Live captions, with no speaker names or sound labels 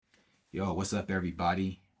Yo, what's up,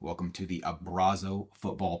 everybody? Welcome to the Abrazo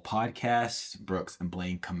Football Podcast. Brooks and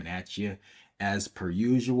Blaine coming at you. As per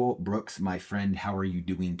usual, Brooks, my friend, how are you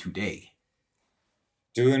doing today?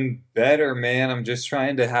 Doing better, man. I'm just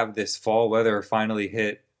trying to have this fall weather finally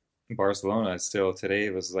hit Barcelona. Still today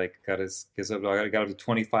it was like got up to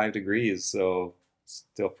 25 degrees, so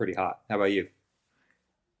still pretty hot. How about you?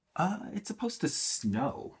 It's supposed to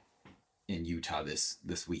snow in Utah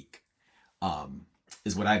this week. Um,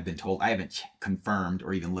 is what I've been told. I haven't confirmed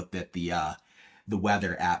or even looked at the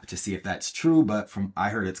weather app to see if that's true, but from I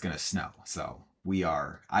heard it's gonna snow. So we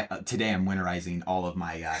are. I today I'm winterizing all of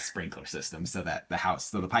my sprinkler systems so that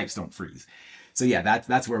the pipes don't freeze. So yeah,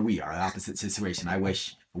 that's where we are. The opposite situation. I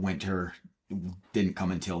wish winter didn't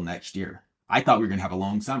come until next year. I thought we were gonna have a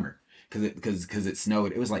long summer because it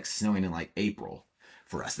snowed. It was like snowing in like April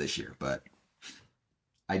for us this year, but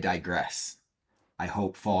I digress. I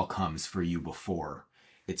hope fall comes for you before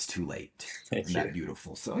it's too late Thank and that you.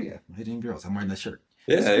 beautiful. So yeah, hitting girls. I'm wearing this shirt.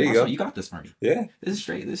 Yeah, This is there from you Barcelona. go. You got this for me. Yeah, This is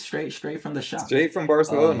straight. This is straight from the shop. straight from Uh,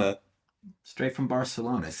 Barcelona. Straight from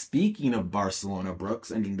Barcelona. Speaking of Barcelona,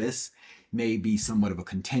 Brooks. I mean, this may be somewhat of a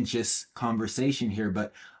contentious conversation here,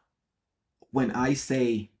 but when I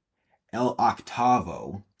say El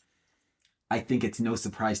Octavo, I think it's no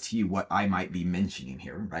surprise to you what I might be mentioning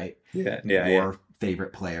here, right? Yeah, yeah, yeah. Your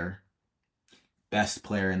favorite player, best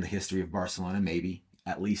player in the history of Barcelona, maybe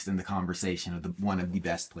at least in the conversation of the one of the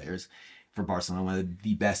best players for Barcelona, one of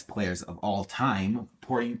the best players of all time.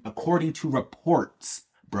 According to reports,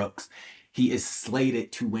 Brooks, he is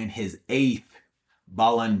slated to win his eighth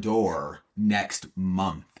Ballon d'Or next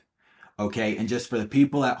month. Okay, and just for the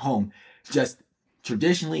people at home, just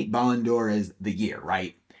traditionally Ballon d'Or is the year,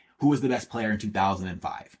 right? Who was the best player in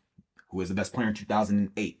 2005? Who was the best player in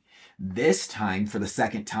 2008? This time, for the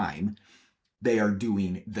second time, they are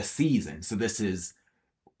doing the season. So this is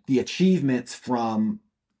the achievements from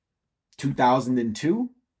 2002,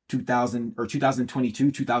 2000 or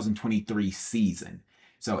 2022, 2023 season.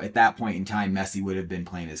 So at that point in time, Messi would have been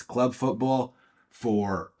playing his club football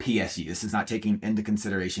for PSG. This is not taking into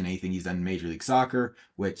consideration anything he's done in Major League Soccer,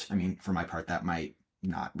 which, I mean, for my part, that might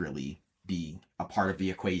not really be a part of the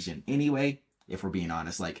equation anyway, if we're being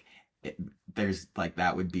honest. Like, it, there's like,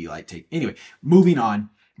 that would be like, anyway, moving on.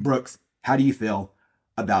 Brooks, how do you feel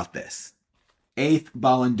about this? Eighth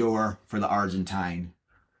Ballon d'Or for the Argentine.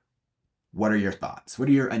 What are your thoughts? What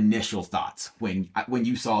are your initial thoughts when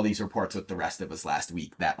you saw these reports with the rest of us last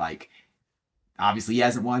week that like obviously he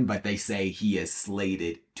hasn't won, but they say he is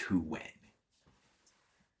slated to win?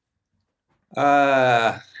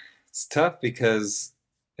 Uh, it's tough because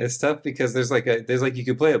there's like you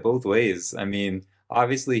could play it both ways. I mean,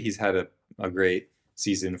 obviously he's had a great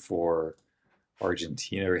season for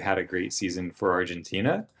Argentina, or had a great season for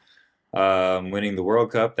Argentina. Winning the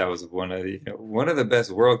World Cup, that was one of the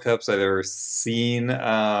best World Cups I've ever seen.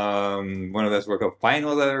 One of the best World Cup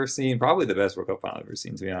finals I've ever seen. Probably the best World Cup final I've ever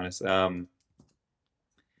seen, to be honest.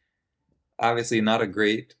 Obviously not a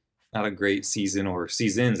great season, or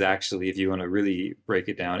seasons actually, if you want to really break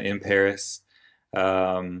it down, in Paris,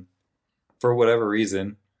 um, for whatever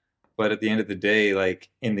reason. But at the end of the day, like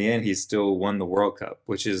in the end, he still won the World Cup,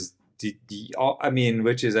 I mean,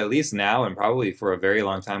 which is at least now and probably for a very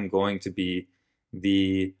long time going to be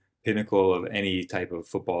the pinnacle of any type of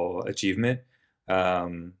football achievement.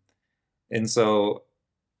 Um, and so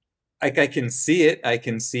I can see it. I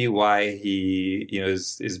can see why he,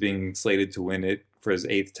 is being slated to win it for his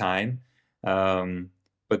eighth time. Um,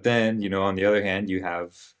 but then, on the other hand, you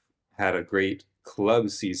have had a great club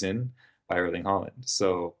season by Erling Haaland.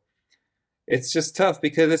 So it's just tough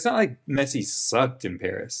because it's not like Messi sucked in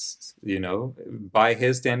Paris, By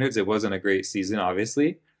his standards, it wasn't a great season,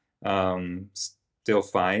 obviously. Still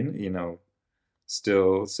fine,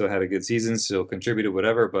 still had a good season, still contributed,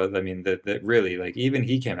 whatever. But I mean, that really, like, even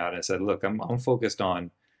he came out and said, "Look, I'm focused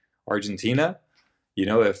on Argentina.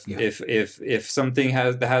 If Yeah. if something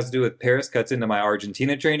that has to do with Paris cuts into my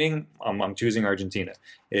Argentina training, I'm choosing Argentina.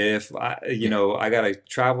 If Yeah. I gotta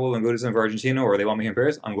travel and go to something for Argentina, or they want me in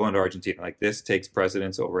Paris, I'm going to Argentina. Like, this takes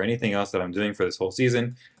precedence over anything else that I'm doing for this whole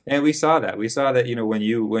season. And we saw that. We saw that,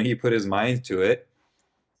 when he put his mind to it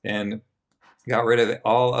and got rid of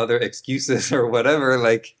all other excuses or whatever,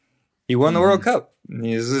 like, he won the World Mm-hmm. Cup.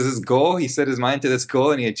 This is his goal. He set his mind to this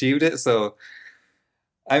goal and he achieved it. So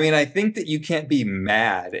I mean, I think that you can't be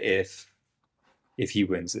mad if he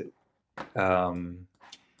wins it. Um,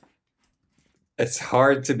 it's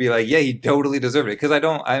hard to be like, yeah, he totally deserved it, because I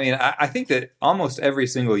don't. I mean, I think that almost every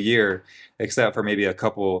single year, except for maybe a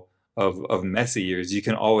couple of Messi years, you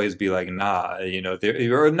can always be like, nah,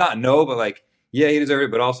 or not no, but like, yeah, he deserved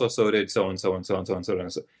it, but also so did so and so and so and so and so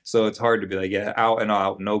and so. So it's hard to be like, yeah, out and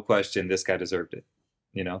out, no question, this guy deserved it.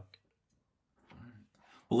 You know?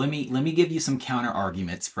 Well, let me give you some counter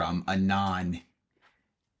arguments from a non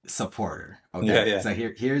supporter. Yeah, Okay, yeah, so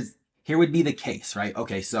here would be the case, right?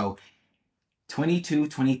 Okay, so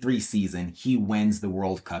 22-23 season, he wins the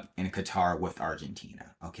World Cup in Qatar with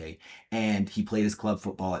Argentina. Okay, and he played his club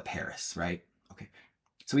football at Paris, right? Okay,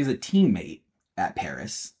 so he's a teammate at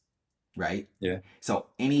Paris, right? yeah, So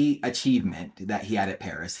any achievement that he had at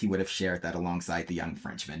Paris, he would have shared that alongside the young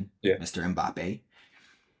Frenchman, yeah. Mr. Mbappe.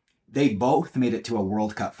 They both made it to a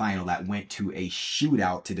World Cup final that went to a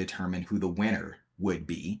shootout to determine who the winner would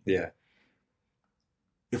be. Yeah.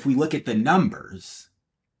 If we look at the numbers,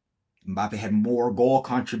 Mbappe had more goal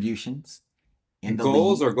contributions in the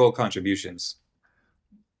Goals league. or goal contributions?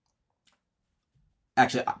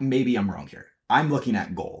 Actually, maybe I'm wrong here. I'm looking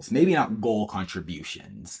at goals. Maybe not goal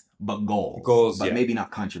contributions, but goals. Goals, But yeah. maybe not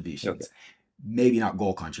contributions. Okay. Maybe not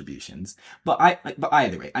goal contributions. But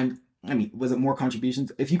either way, I mean, was it more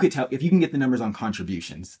contributions? If you can get the numbers on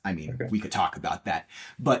contributions, I mean, Okay. we could talk about that.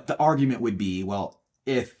 But the argument would be, well,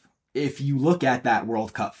 if you look at that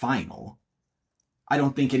World Cup final, I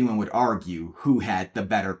don't think anyone would argue who had the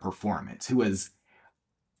better performance. Who was,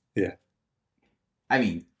 Yeah. I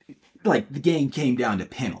mean, like the game came down to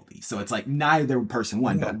penalties. So it's like neither person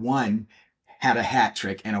won, Yeah. but one had a hat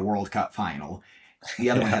trick in a World Cup final. The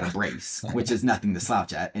other one had a brace, which is nothing to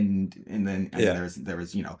slouch at. And then I mean, Yeah. there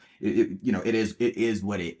was it is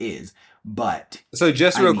what it is. But So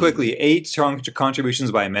just I real mean, quickly, 8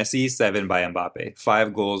 contributions by Messi, 7 by Mbappe.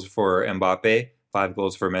 5 goals for Mbappe, 5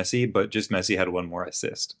 goals for Messi, but just Messi had 1 more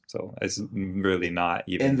assist. So it's really not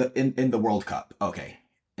even in the World Cup, okay,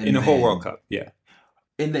 and in the whole then, World Cup. Yeah.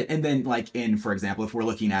 and then like in, for example, if we're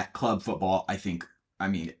looking at club football, I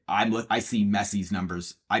mean, I see Messi's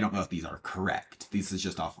numbers. I don't know if these are correct. This is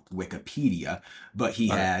just off Wikipedia, but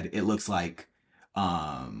he All right. had, it looks like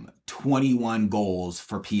 21 goals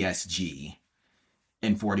for PSG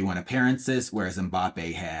in 41 appearances, whereas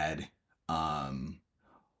Mbappe had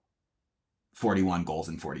 41 goals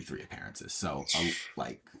in 43 appearances. So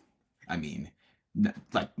like, I mean,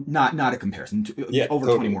 not a comparison. Yeah, Over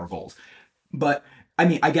totally. 20 more goals. But I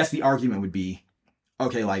mean, I guess the argument would be,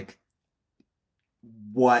 okay, like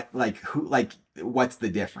what's the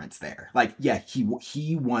difference there? Like, yeah,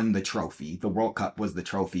 he won the trophy. The World Cup was the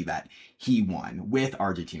trophy that he won with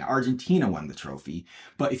Argentina. Argentina won the trophy.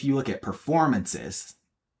 But if you look at performances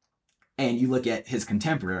and you look at his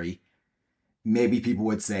contemporary, maybe people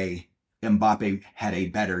would say Mbappe had a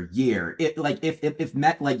better year. It like if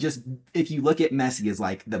Met like just if you look at Messi as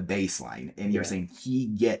like the baseline and you're Yeah. saying he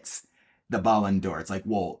gets the Ballon d'Or, it's like,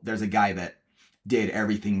 well, there's a guy that did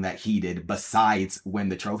everything that he did besides win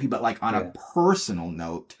the trophy. But like on a personal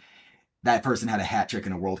note, that person had a hat trick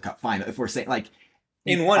in a World Cup final. If we're saying like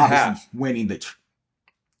In one obviously half. winning the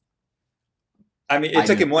I mean, it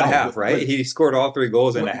took him one half, right? but- He scored all 3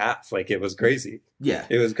 goals in but- a half. Like, it was crazy. yeah.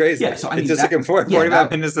 It was crazy. Yeah, so I mean, it just took him 45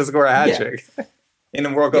 that- minutes to score a hat yeah. trick in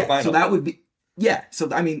a World Cup final. So that would be, yeah. So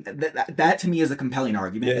I mean, that to me is a compelling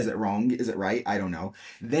argument. Yeah. Is it wrong? Is it right? I don't know.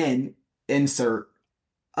 Then insert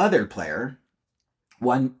other player,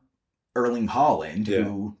 one Erling Haaland, Yeah.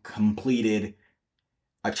 who completed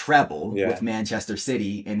a treble Yeah. with Manchester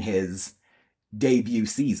City in his debut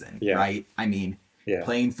season. Yeah. Right? I mean, Yeah.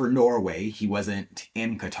 playing for Norway, he wasn't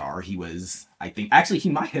in Qatar. He was, I think, actually he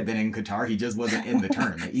might have been in Qatar. He just wasn't in the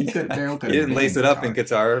tournament. He could He have didn't been lace it up in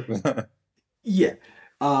Qatar. Yeah.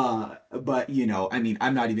 But you know, I mean,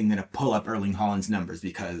 I'm not even gonna pull up Erling Haaland's numbers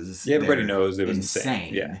because Yeah, everybody they're knows it was insane.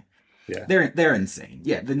 insane. Yeah. Yeah. They're insane.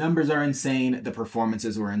 Yeah, the numbers are insane. The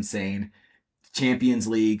performances were insane. Champions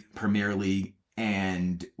League, Premier League,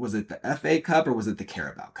 and was it the FA Cup or was it the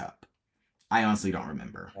Carabao Cup? I honestly don't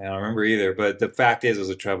remember. I don't remember either, but the fact is it was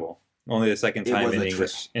a treble. Only the second It time was in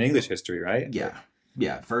a English history, right?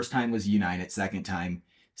 Yeah. First time was United, second time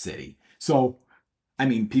City. So, I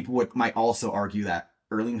mean, people might also argue that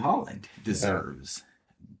Erling Haaland deserves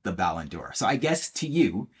the Ballon d'Or. So I guess to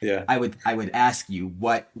you, Yeah. I would ask you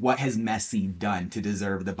what has Messi done to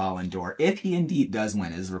deserve the Ballon d'Or? If he indeed does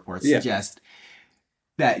win, as reports suggest,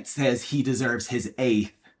 that says he deserves his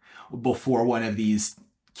 8th before one of these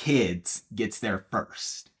kids gets there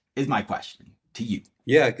first, is my question to you.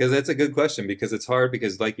 Yeah, because that's a good question because it's hard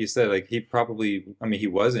because like you said, like he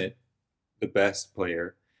wasn't the best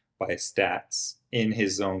player by stats in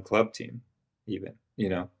his own club team, even, you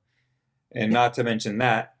know. And not to mention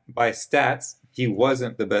that, by stats, he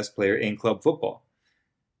wasn't the best player in club football.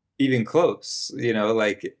 Even close, you know,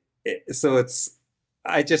 like, so it's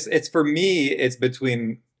for me,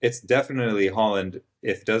 it's definitely Haaland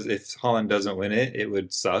if Holland doesn't win it, it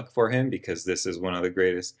would suck for him because this is one of the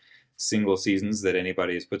greatest single seasons that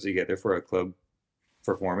anybody has put together for a club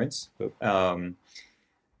performance. And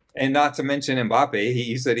not to mention Mbappe,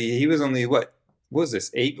 he said he was only what was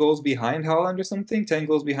this 8 goals behind Holland or something, 10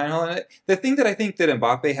 goals behind Holland. The thing that I think that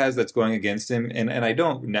Mbappe has that's going against him, and I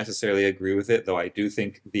don't necessarily agree with it, though I do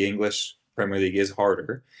think the English Premier League is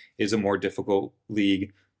harder, is a more difficult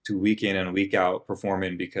league to week in and week out perform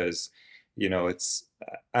in because, you know, it's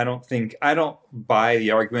I don't buy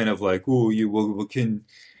the argument of like, oh, can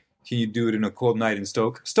you do it in a cold night in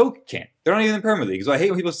Stoke? Stoke can't. They're not even in the Premier League. So I hate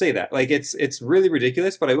when people say that. Like it's really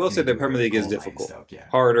ridiculous. But I will say the Premier League is difficult, Stoke, yeah.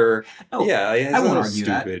 harder. Oh, yeah, I won't argue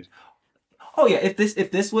stupid. That. Oh yeah,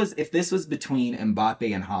 if this was between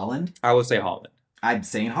Mbappe and Holland, I would say Holland. I'm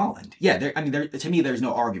saying Holland. Yeah, to me, there's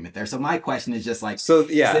no argument there. So my question is just like, so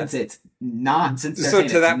yeah, since it's not, since they're so saying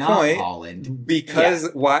to it's that not point, Holland, because yeah.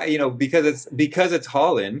 why because it's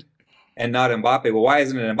Holland and not Mbappe. Well, why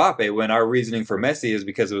isn't it Mbappe when our reasoning for Messi is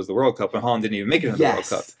because it was the World Cup and Holland didn't even make it in the World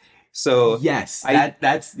Cup? So yes,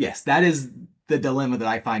 that is the dilemma that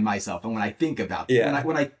I find myself. And when I think about it,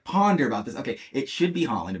 when I ponder about this, okay, it should be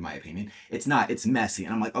Holland in my opinion. It's not. It's Messi,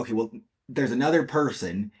 and I'm like, okay, well, there's another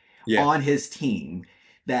person on his team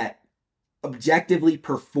that objectively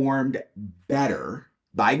performed better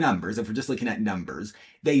by numbers. If we're just looking at numbers,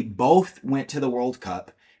 they both went to the World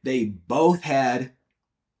Cup. They both had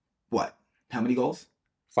what? How many goals?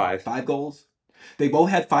 5. 5 goals. They both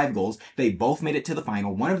had 5 goals. They both made it to the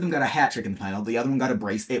final. One of them got a hat trick in the final. The other one got a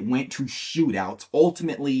brace. It went to shootouts.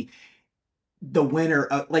 Ultimately, the winner,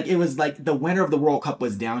 it was like the winner of the World Cup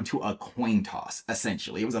was down to a coin toss.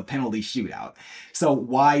 Essentially, it was a penalty shootout. So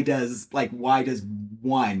why does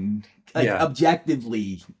one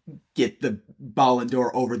objectively get the Ballon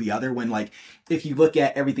d'Or over the other when, like, if you look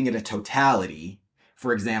at everything in a totality,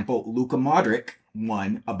 for example, Luka Modric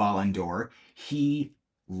won a Ballon d'Or. He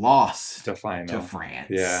lost to France.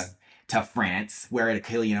 Yeah. To France, where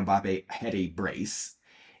Kylian Mbappe had a brace.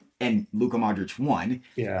 And Luka Modric won.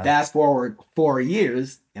 Yeah. Fast forward 4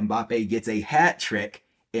 years, Mbappe gets a hat trick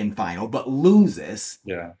in final, but loses.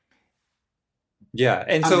 Yeah. Yeah,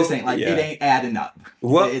 and I'm so just saying, like, it ain't adding up.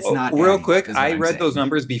 Well, it's not. Real quick, I read those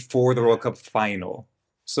numbers before the World Cup final.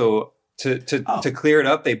 So to clear it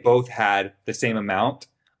up, they both had the same amount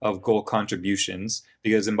of goal contributions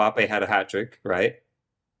because Mbappe had a hat trick, right?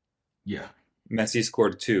 Yeah. Messi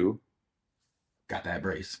scored 2. Got that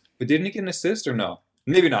brace. But didn't he get an assist or no?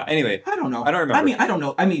 Maybe not. Anyway, I don't know. I don't remember. I don't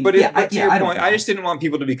know. But to your point, I just didn't want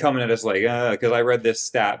people to be coming at us like, because I read this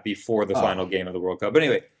stat before the final game of the World Cup. But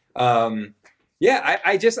anyway, I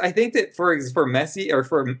think that for Messi or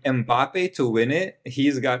for Mbappe to win it,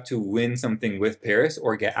 he's got to win something with Paris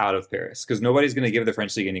or get out of Paris because nobody's going to give the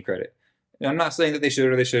French league any credit. And I'm not saying that they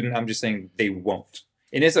should or they shouldn't. I'm just saying they won't.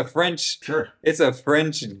 And it's a French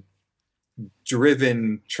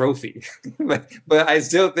driven trophy, but I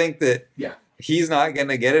still think that he's not going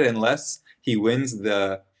to get it unless he wins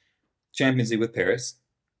the Champions League with Paris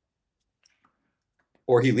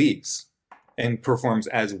or he leaves and performs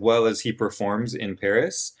as well as he performs in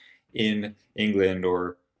Paris, in England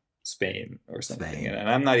or Spain or something. And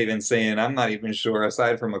I'm not even sure,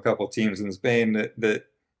 aside from a couple teams in Spain, that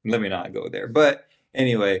let me not go there. But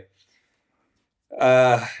anyway,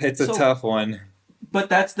 it's a tough one. But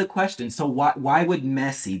that's the question. So why would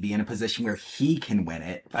Messi be in a position where he can win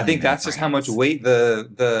it? I think that's just how much weight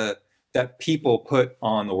that people put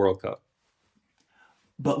on the World Cup.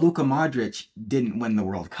 But Luka Modric didn't win the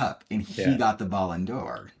World Cup, and he got the Ballon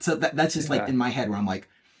d'Or. So that's just like in my head where I'm like,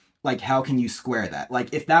 how can you square that?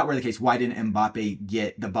 Like, if that were the case, why didn't Mbappe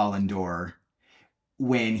get the Ballon d'Or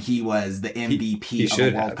when he was the MVP of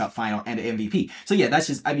the World Cup final and an MVP? So yeah, that's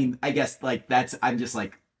just, I guess like I'm just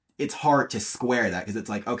like, it's hard to square that because it's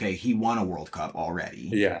like, okay, he won a World Cup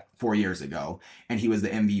already 4 years ago, and he was the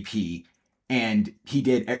MVP, and he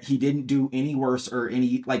didn't do any worse or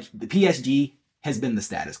any, like, the PSG has been the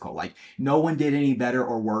status quo. Like, no one did any better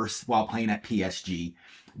or worse while playing at PSG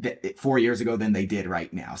 4 years ago than they did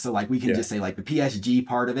right now. So, like, we can just say, like, the PSG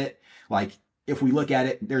part of it, like, if we look at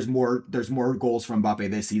it, there's more goals from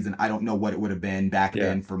Mbappe this season. I don't know what it would have been back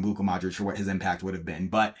then for Luka Modric or what his impact would have been.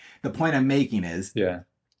 But the point I'm making is,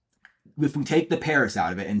 if we take the Paris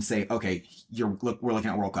out of it and say, okay, we're looking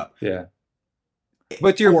at World Cup. Yeah.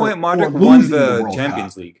 But to your point, Modric won the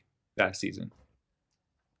Champions League that season.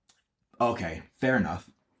 Okay, fair enough.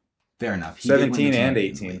 He 17 and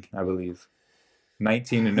 18, I believe.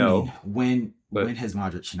 19 to no. When has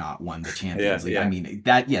Modric not won the Champions League? I mean,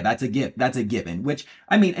 that's a given. Which,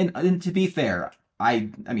 I mean, and to be fair, I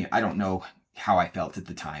don't know how I felt at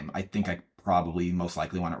the time. I think I probably most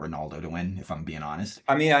likely wanted Ronaldo to win, if I'm being honest.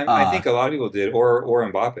 I mean, I think a lot of people did, or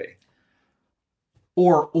Mbappe.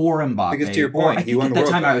 Or Because to Mbappe, your or I point, he think won at the that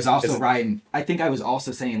World time I Cup. was also Is writing. I think I was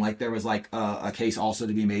also saying like there was like a case also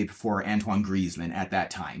to be made for Antoine Griezmann at that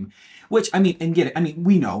time, which I mean, and get it. I mean,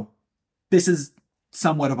 we know this is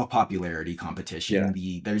somewhat of a popularity competition.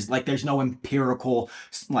 yeah, There's no empirical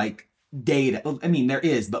like data. I mean, there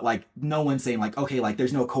is, but like no one's saying like okay, like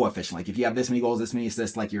there's no coefficient. Like if you have this many goals, this many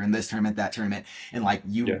assists, like you're in this tournament, that tournament, and like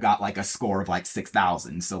you yeah, got like a score of like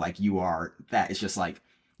 6,000. So like you are that. It's just like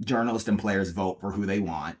journalists and players vote for who they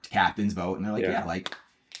want, captains vote, and they're like, yeah, yeah, like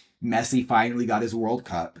Messi finally got his World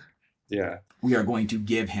Cup. yeah. We are going to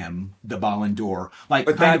give him the Ballon d'Or, like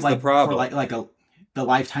But kind of that's the like for problem. like a the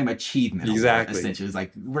lifetime achievement award. Exactly. Essentially, it's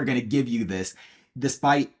like we're going to give you this,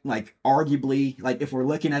 despite like arguably like if we're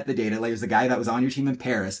looking at the data, like, there's a guy that was on your team in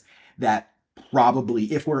Paris that probably,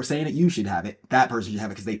 if we're saying it, you should have it. That person should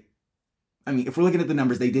have it because they. I mean, if we're looking at the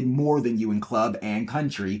numbers, they did more than you in club and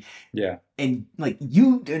country, Yeah, and like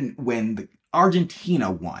you didn't win.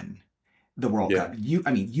 Argentina won the World yeah, Cup.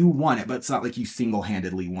 I mean, you won it, but it's not like you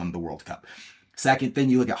single-handedly won the World Cup. Second thing,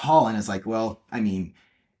 you look at Holland, it's like, well, I mean,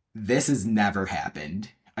 this has never happened.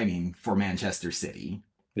 I mean, for Manchester City,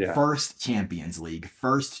 yeah, first Champions League,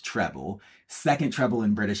 first treble, second treble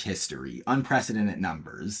in British history, unprecedented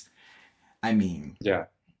numbers. I mean, yeah.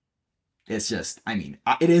 it's just, I mean,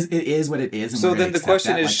 it is what it is, and we're So gonna then the accept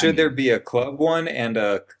question that. is, Like, I should there mean, be a club one and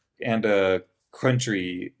a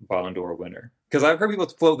country Ballon d'Or winner? Because I've heard people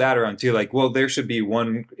float that around too. Like, well, there should be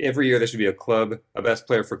one every year. There should be a club, a best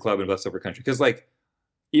player for club, and a best player for country. Because like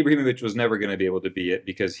Ibrahimovic was never going to be able to be it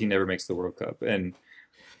because he never makes the World Cup, and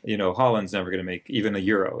Holland's never going to make even a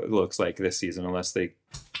Euro. It looks like this season unless they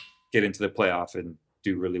get into the playoff and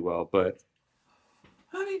do really well. But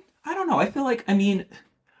I mean, I don't know. I feel like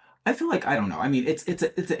I don't know. I mean, it's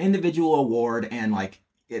an individual award, and like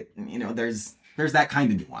there's that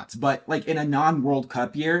kind of nuance. But like in a non-World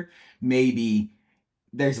Cup year, maybe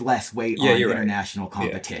there's less weight yeah, on you're right. international Yeah,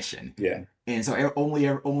 competition, yeah. and so only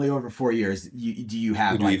over 4 years do you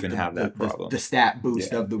have Would you like even have that the problem? stat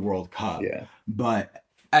boost Yeah, of the World Cup. yeah, But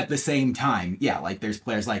at the same time, yeah, like there's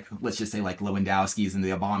players like, let's just say like Lewandowski's and the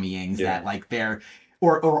Aubameyangs yeah, that like they're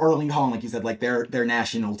or Erling Haaland, like you said, like their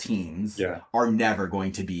national teams yeah, are never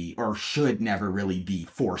going to be or should never really be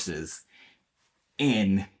forces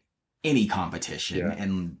in any competition. yeah,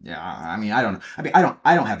 And yeah, I mean, I don't know.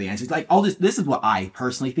 I don't have the answers. Like this is what I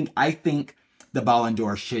personally think. I think the Ballon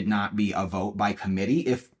d'Or should not be a vote by committee.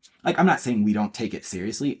 If like I'm not saying we don't take it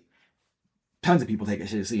seriously. Tons of people take it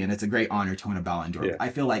seriously, and it's a great honor to win a Ballon d'Or. yeah, I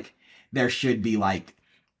feel like there should be like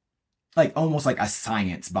almost like a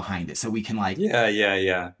science behind it, so we can like yeah, yeah,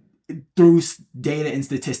 yeah. through data and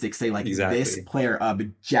statistics say like this Exactly. player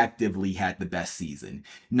objectively had the best season,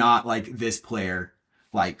 not like this player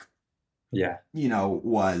like Yeah.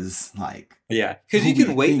 was like Yeah, because who you we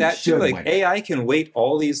can weight think that too. should Like win it. AI can weight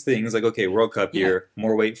all these things. Like, okay, World Cup Yeah, year,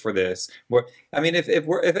 more weight for this. More. I mean, if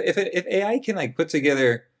AI can like put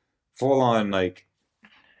together full on like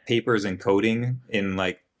papers and coding in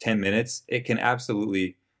like 10 minutes, it can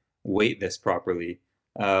absolutely weight this properly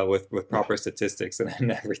with yeah, proper statistics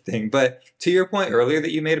and everything. But to your point earlier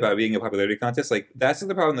that you made about being a popularity contest, like that's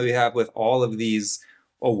the problem that we have with all of these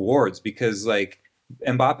awards because like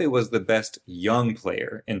Mbappe was the best young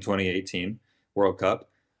player in 2018 World Cup.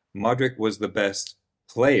 Modric was the best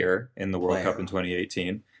player in the World Cup in player.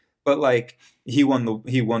 2018. But like he won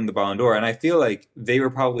the Ballon d'Or, and I feel like they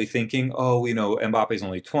were probably thinking, oh, Mbappe's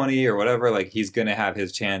only 20 or whatever, like he's gonna have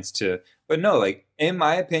his chance to. But no, like in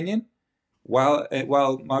my opinion, while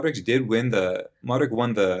Modric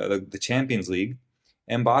won the Champions League,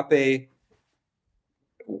 Mbappe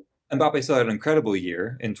Mbappe still had an incredible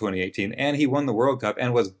year in 2018, and he won the World Cup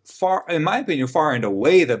and was far, in my opinion, far and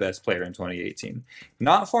away the best player in 2018.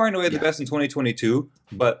 Not far and away the Yeah, best in 2022,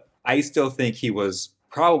 but I still think he was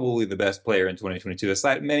probably the best player in 2022.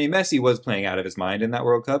 Aside, I mean, Messi was playing out of his mind in that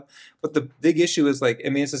World Cup, but the big issue is like, I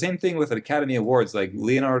mean, it's the same thing with Academy Awards. Like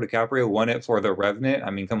Leonardo DiCaprio won it for The Revenant.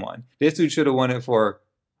 I mean, come on, this dude should have won it for.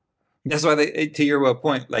 That's why to your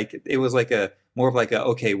point, like it was like a more of like a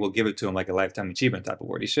okay, we'll give it to him like a lifetime achievement type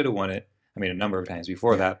award. He should have won it. I mean, a number of times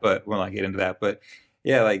before yeah, that, but we'll not get into that. But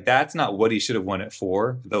yeah, like that's not what he should have won it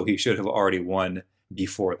for, though he should have already won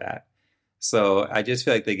before that. So I just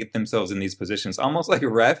feel like they get themselves in these positions, almost like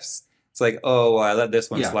refs. It's like, oh, well, I let this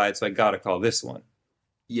one yeah, slide, so I gotta call this one.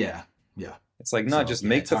 yeah, yeah. It's like, no, So just yeah,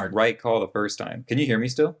 make it's the hard. right call the first time. Can you hear me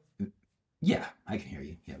still? Yeah, I can hear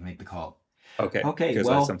you. Yeah, make the call. Okay, Okay, because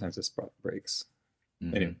well, sometimes this breaks.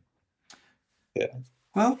 Anyway, mhm. yeah.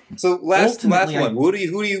 Well, So last ultimately, one. Who do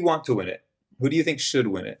you want to win it? Who do you think should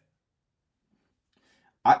win it?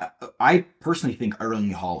 I personally think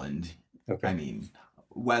Erling Haaland. I Okay. mean,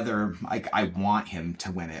 whether like I want him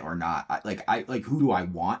to win it or not, I like who do I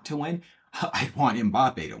want to win? I want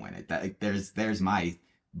Mbappe to win it. That like, there's my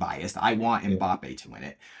bias. I want Yeah. Mbappe to win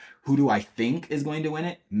it. Who do I think is going to win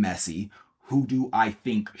it? Messi. Who do I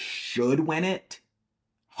think should win it?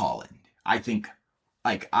 Haaland. I think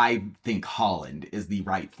Haaland is the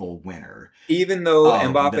rightful winner Even though of the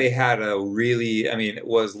Mbappe had a really, I mean, it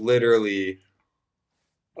was literally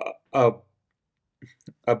a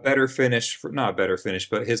a better finish for not a better finish,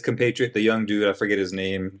 but his compatriot, the young dude, I forget his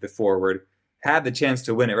name, the forward, had the chance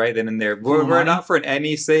to win it right then and there. We're Koulibaly, not for an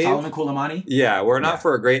any save. Solomon Koulibaly. Yeah, we're not Yeah.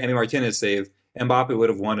 for a great Emi Martinez save. Mbappe would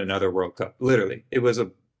have won another World Cup. Literally, it was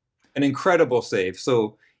an incredible save.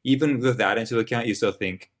 So even with that into account, you still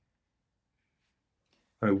think,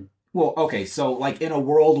 I mean, Well, okay, so like in a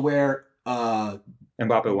world where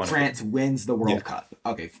Mbappe won it. France wins the Yeah, World Cup.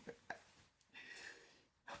 Okay.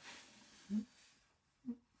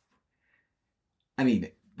 I mean,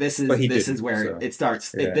 but he this is didn't. where So it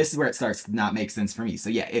starts. yeah, This is where it starts to not make sense for me. So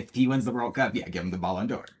yeah, if he wins the World Cup, yeah, give him the Ballon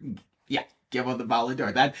d'Or. Yeah, give him the Ballon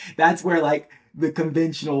d'Or. That's where like the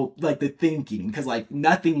conventional like the thinking because like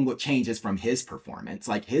nothing changes from his performance.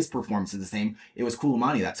 Like his performance is the same. It was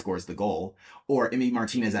Koulibaly that scores the goal, or Emi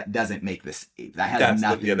Martinez that doesn't make this. That has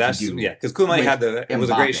nothing to that's do yeah. Because Koulmani with had the it was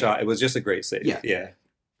a great Mbappe. shot. It was just a great save. Yeah, Yeah,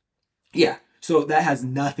 yeah. So that has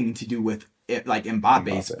nothing to do with it, like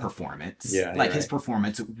Mbappe's Mbappe. performance. Yeah, Like you're his right.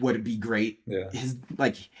 performance would be great. Yeah, His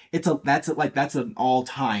like that's an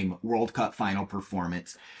all-time World Cup final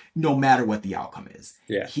performance, no matter what the outcome is.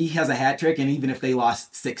 yeah. He has a hat trick, and even if they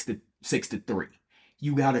lost 6-3,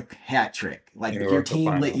 you got a hat trick. Like In the if your World Cup team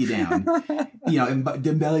let final. you down, and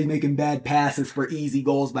Dembele making bad passes for easy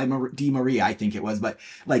goals by Di Maria, I think it was. But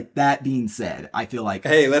like that being said, I feel like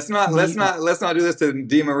Hey, he let's not do this to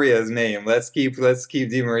Di Maria's name. Let's keep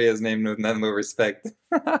Di Maria's name with nothing but respect.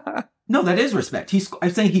 No, that is respect. I'm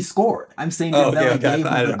saying he scored. I'm saying Oh, okay, Dembele okay. gave him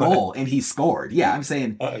I the don't know. goal and he scored. Yeah, I'm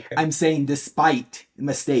saying Oh, okay. I'm saying despite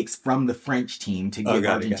mistakes from the French team to Oh, give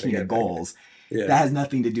got Argentina it. Okay. goals, Yeah. that has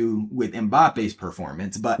nothing to do with Mbappe's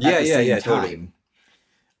performance. But at Yeah, the same totally. time,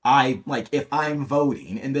 I like if I'm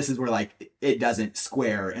voting, and this is where like it doesn't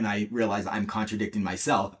square, and I realize I'm contradicting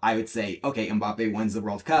myself. I would say, okay, Mbappe wins the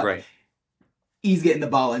World Cup. Right. He's getting the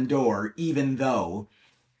Ballon d'Or, even though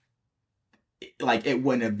like it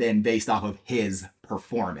wouldn't have been based off of his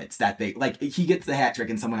performance that they like he gets the hat trick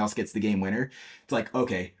and someone else gets the game winner. It's like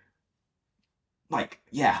okay, like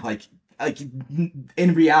yeah, like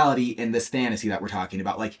in reality in this fantasy that we're talking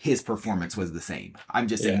about, like his performance was the same. I'm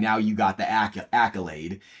just saying Yeah. now you got the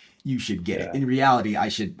accolade, you should get it. Yeah. In reality, I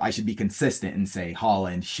should be consistent and say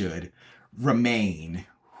Holland should remain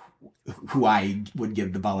who I would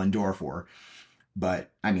give the Ballon d'Or for.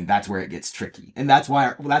 But I mean that's where it gets tricky, and that's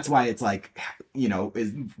why it's like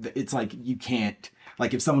it's like you can't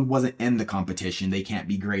like if someone wasn't in the competition they can't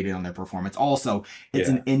be graded on their performance. Also, it's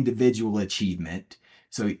Yeah. an individual achievement,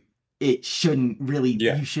 so it shouldn't really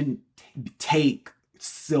Yeah. you shouldn't take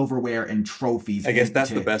silverware and trophies I guess that's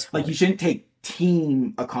the into best like you point. shouldn't take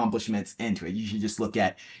team accomplishments into it. You should just look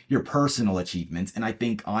at your personal achievements. And I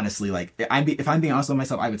think honestly, like if I'm being honest with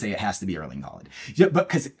myself, I would say it has to be Erling Haaland. Yeah, but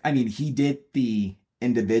because I mean he did the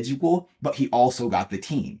individual, but he also got the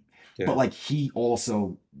team. Yeah. But like he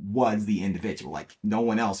also was the individual. Like no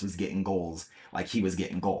one else was getting goals like he was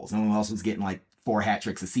getting goals. No one else was getting like 4 hat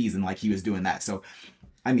tricks a season like he was doing that. So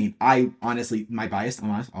I mean, I honestly, my bias,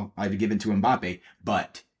 I'm honest, I'd give it to Mbappe,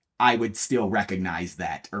 but I would still recognize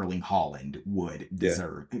that Erling Haaland would Yeah.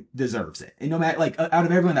 deserves it. And no matter like out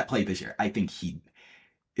of everyone that played this year, I think he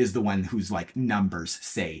is the one whose like numbers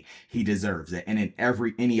say he deserves it. And in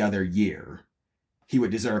any other year, he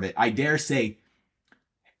would deserve it. I dare say,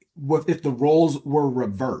 if the roles were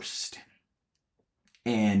reversed,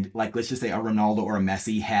 and like let's just say a Ronaldo or a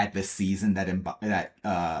Messi had the season that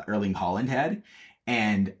Erling Haaland had,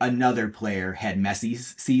 and another player had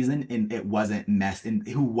Messi's season and it wasn't Messi,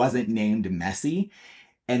 who wasn't named Messi,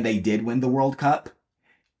 and they did win the World Cup,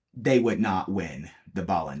 they would not win the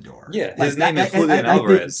Ballon d'Or. Yeah. Like His name is that, Julian I think,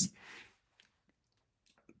 Alvarez.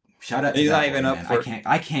 shout out to He's that not boy, even up man. for.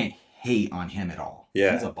 I can't hate on him at all. He's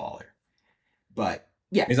Yeah. a baller. But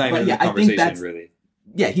yeah, He's not even but in yeah, the I think conversation, that's really.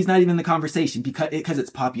 yeah, he's not even in the conversation because it's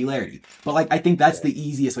popularity. But like I think that's Yeah. the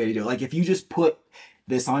easiest way to do it. Like if you just put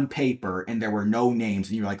this on paper and there were no names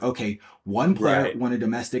and you're like, okay, one player Right. won a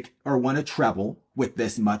domestic or won a treble with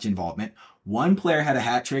this much involvement. One player had a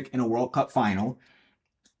hat trick in a World Cup final,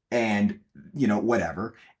 and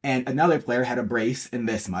whatever. And another player had a brace and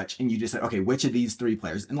this much, and you just said, okay, which of these three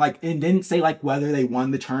players? And and didn't say like whether they won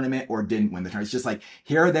the tournament or didn't win the tournament. It's just like,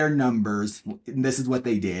 here are their numbers, and this is what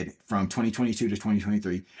they did from 2022 to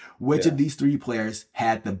 2023. Which Yeah. of these three players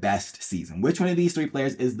had the best season? Which one of these three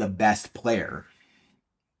players is the best player?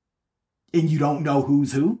 And you don't know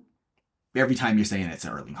who's who every time you're saying it's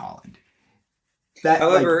Erling Haaland. That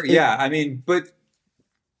However, yeah, I mean, but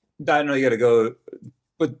I know you got to go.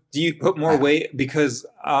 But do you put more weight because,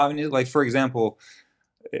 like for example,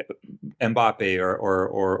 Mbappe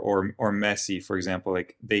or Messi, for example,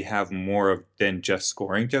 like they have more of than just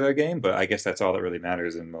scoring to their game. But I guess that's all that really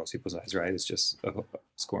matters in most people's eyes, right? It's just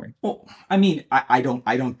scoring. Well, I mean, I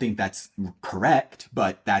don't think that's correct,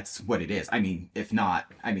 but that's what it is. I mean, if not,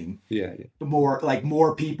 I mean, Yeah.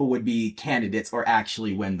 more people would be candidates or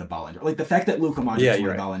actually win the Ballon d'Or. Like the fact that Luka Modric won the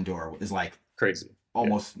right. Ballon d'Or is like Crazy.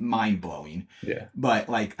 almost mind blowing. Yeah. But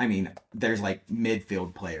like, I mean, there's like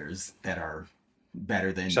midfield players that are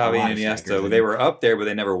better than Xavi and Iniesta. They were up there, but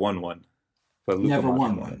they never won one. But Luka never Modric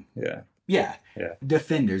won one. Yeah. Yeah. Yeah.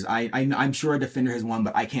 Defenders. I'm sure a defender has won,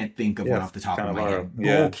 but I can't think of one off the top of my head.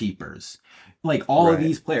 Goalkeepers. Like all of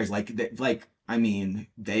these players, like I mean,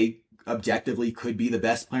 they objectively could be the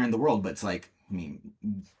best player in the world, but it's like, I mean,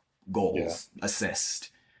 goals,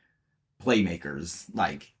 assist, playmakers,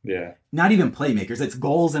 like not even playmakers, it's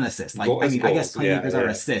goals and assists. Like I mean, I guess playmakers are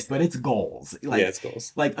assists, but it's goals. Like it's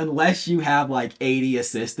goals. Like unless you have like 80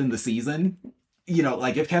 assists in the season,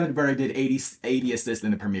 like if Kevin De Bruyne did 80 assists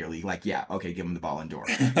in the Premier League, like yeah, okay, give him the Ballon d'Or.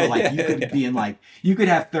 But like you could be in like you could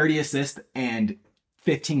have 30 assists and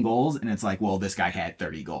 15 goals, and it's like, well, this guy had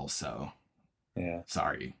 30 goals, so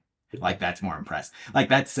sorry. Like that's more impressive. Like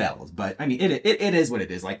that sells, but I mean, it is what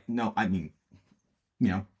it is. Like no, I mean,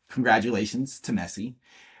 congratulations to Messi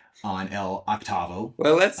on El Octavo.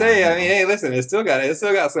 Well, let's say, I mean, hey, listen, it still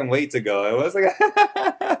got some weight to go. It was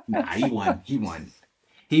like, nah,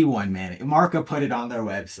 he won, man. Marca put it on their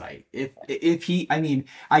website. If he, I mean,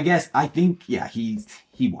 I think, yeah, he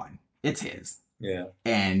won. It's his. Yeah.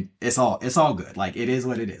 And it's all good. Like it is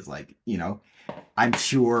what it is. Like, I'm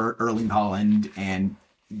sure Erling Haaland and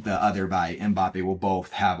the other by Mbappe will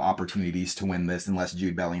both have opportunities to win this unless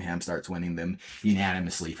Jude Bellingham starts winning them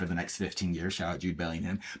unanimously for the next 15 years. Shout out Jude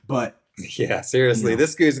Bellingham. But yeah, seriously,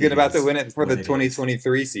 this guy's about to win it for the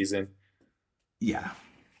 2023 season. Yeah.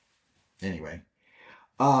 Anyway,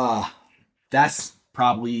 that's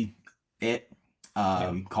probably it.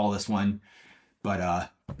 We call this one. But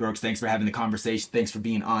Brooks, thanks for having the conversation. Thanks for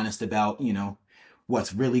being honest about,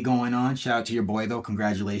 what's really going on. Shout out to your boy though.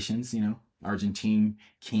 Congratulations, Argentine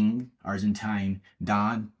King, Argentine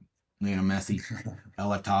Don, Lionel Messi,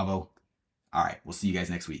 El Octavo. All right, we'll see you guys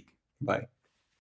next week. Bye.